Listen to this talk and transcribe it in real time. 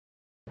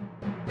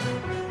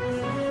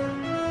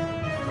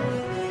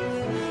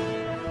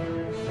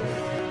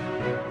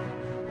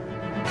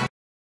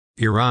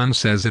Iran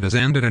says it has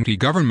ended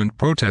anti-government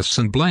protests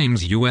and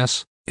blames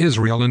US,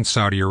 Israel and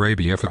Saudi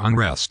Arabia for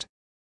unrest.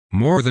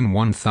 More than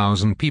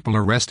 1,000 people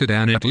arrested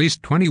and at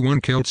least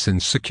 21 killed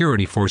since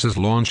security forces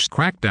launched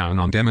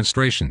crackdown on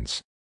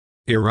demonstrations.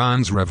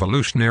 Iran's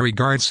Revolutionary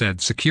Guard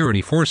said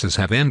security forces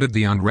have ended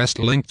the unrest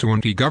linked to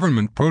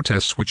anti-government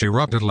protests which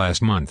erupted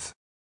last month.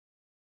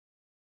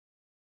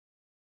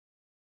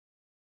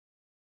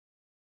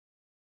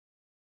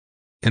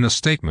 In a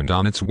statement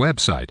on its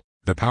website,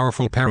 the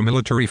powerful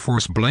paramilitary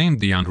force blamed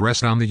the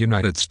unrest on the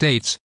United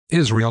States,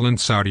 Israel and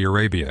Saudi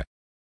Arabia.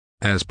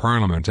 As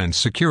parliament and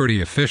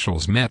security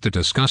officials met to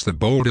discuss the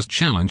boldest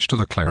challenge to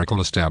the clerical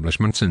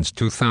establishment since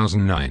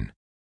 2009.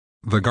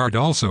 The Guard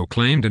also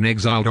claimed an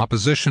exiled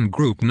opposition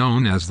group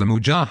known as the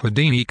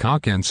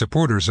Mujahedeen-e-Khalq and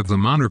supporters of the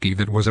monarchy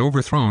that was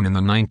overthrown in the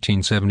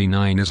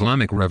 1979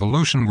 Islamic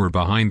Revolution were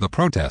behind the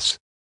protests.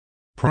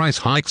 Price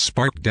hikes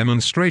sparked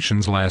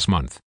demonstrations last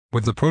month,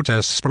 with the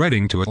protests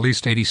spreading to at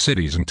least 80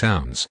 cities and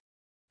towns.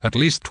 At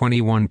least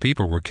 21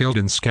 people were killed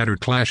in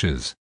scattered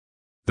clashes.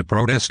 The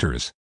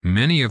protesters,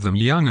 many of them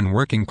young and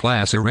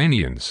working-class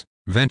Iranians,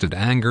 vented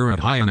anger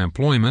at high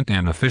unemployment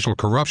and official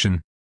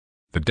corruption.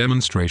 The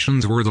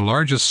demonstrations were the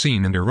largest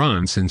seen in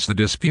Iran since the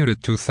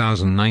disputed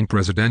 2009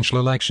 presidential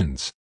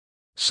elections.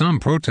 Some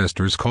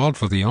protesters called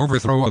for the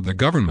overthrow of the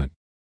government.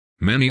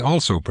 Many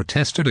also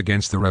protested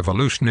against the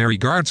Revolutionary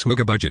Guard's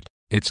huge budget,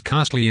 its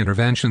costly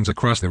interventions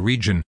across the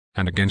region,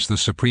 and against the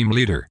supreme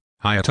leader,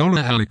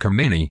 Ayatollah Ali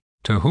Khamenei,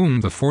 to whom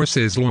the force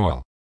is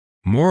loyal.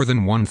 More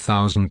than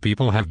 1,000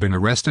 people have been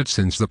arrested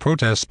since the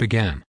protests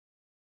began.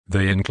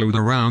 They include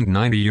around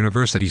 90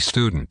 university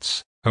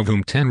students, of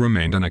whom 10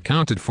 remained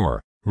unaccounted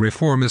for,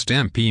 reformist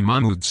MP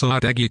Mahmoud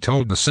Saadeghi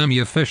told the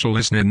semi-official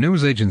ISNA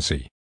news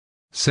agency.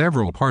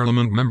 Several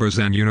parliament members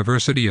and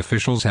university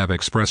officials have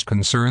expressed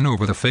concern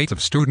over the fate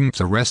of students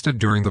arrested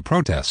during the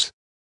protests.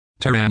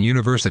 Tehran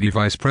University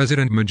Vice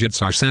President Majid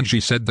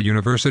Sarsanji said the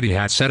university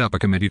had set up a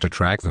committee to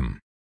track them.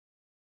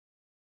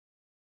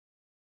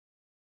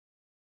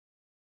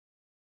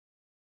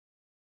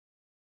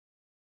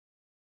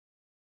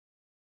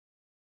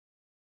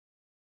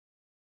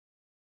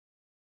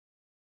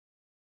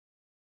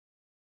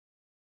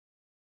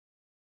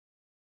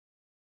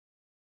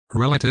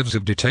 Relatives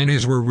of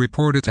detainees were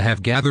reported to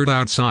have gathered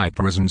outside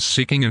prisons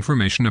seeking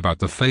information about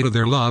the fate of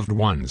their loved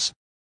ones.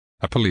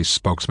 A police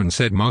spokesman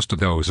said most of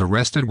those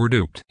arrested were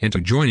duped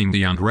into joining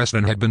the unrest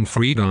and had been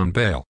freed on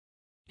bail.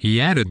 He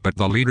added, but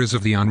the leaders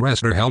of the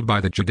unrest are held by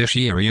the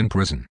judiciary in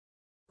prison.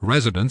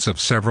 Residents of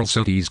several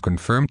cities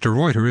confirmed to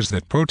Reuters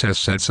that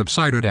protests had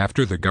subsided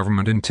after the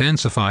government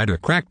intensified a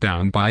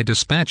crackdown by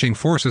dispatching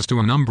forces to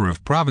a number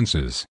of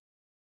provinces.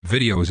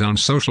 Videos on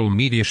social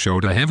media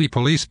showed a heavy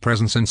police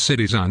presence in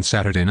cities on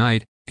Saturday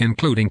night,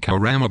 including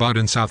Khorramabad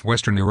in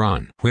southwestern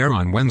Iran, where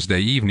on Wednesday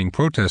evening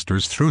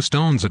protesters threw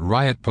stones at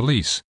riot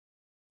police.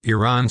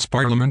 Iran's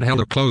parliament held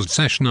a closed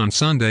session on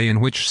Sunday in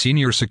which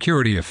senior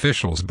security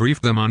officials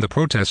briefed them on the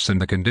protests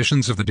and the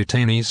conditions of the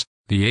detainees,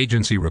 the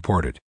agency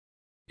reported.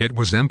 It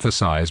was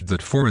emphasized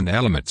that foreign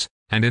elements,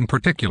 and in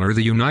particular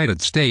the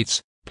United States,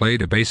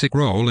 played a basic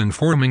role in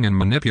forming and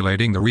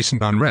manipulating the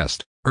recent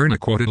unrest, IRNA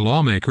quoted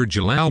lawmaker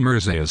Jalal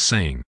Mirza as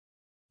saying.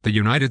 The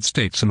United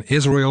States and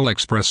Israel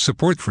expressed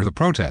support for the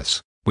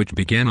protests, which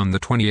began on the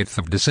 28th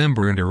of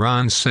December in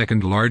Iran's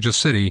second-largest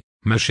city,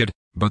 Mashhad,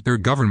 but their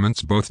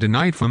governments both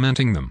denied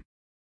fomenting them.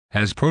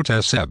 As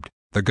protests ebbed,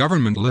 the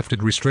government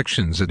lifted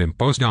restrictions it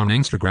imposed on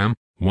Instagram,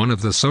 one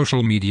of the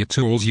social media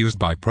tools used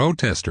by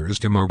protesters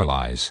to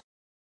mobilize.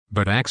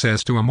 But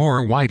access to a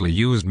more widely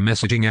used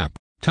messaging app,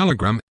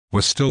 Telegram,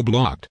 was still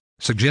blocked,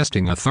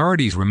 suggesting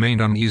authorities remained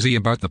uneasy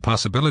about the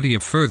possibility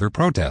of further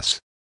protests.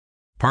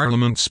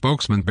 Parliament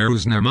spokesman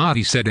Behrouz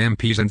Nehmati said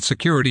MPs and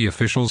security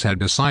officials had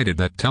decided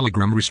that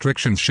Telegram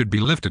restrictions should be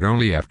lifted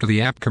only after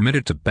the app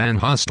committed to ban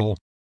hostile,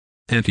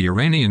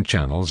 anti-Iranian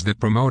channels that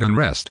promote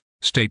unrest,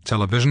 state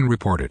television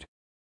reported.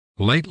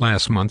 Late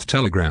last month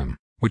Telegram,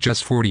 which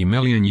has 40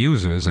 million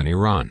users in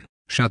Iran,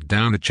 shut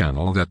down a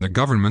channel that the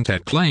government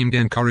had claimed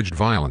encouraged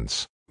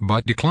violence,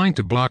 but declined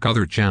to block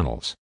other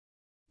channels,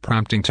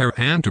 prompting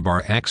Tehran to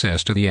bar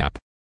access to the app.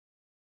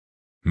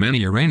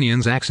 Many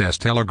Iranians access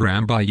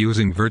Telegram by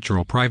using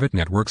virtual private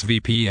networks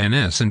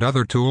VPNs and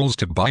other tools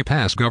to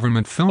bypass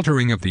government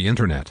filtering of the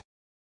internet.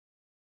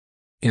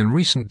 In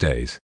recent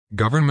days,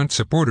 government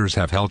supporters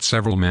have held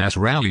several mass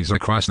rallies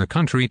across the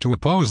country to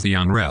oppose the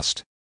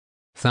unrest.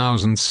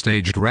 Thousands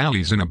staged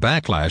rallies in a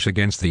backlash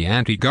against the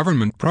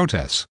anti-government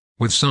protests,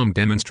 with some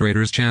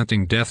demonstrators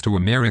chanting "Death to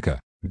America,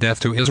 Death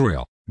to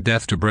Israel,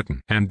 Death to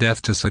Britain, and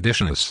Death to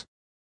Seditionists."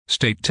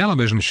 State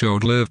television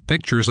showed live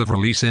pictures of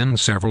rallies in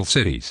several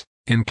cities,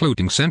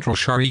 including central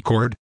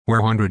Shahikord,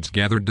 where hundreds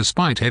gathered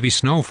despite heavy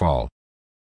snowfall,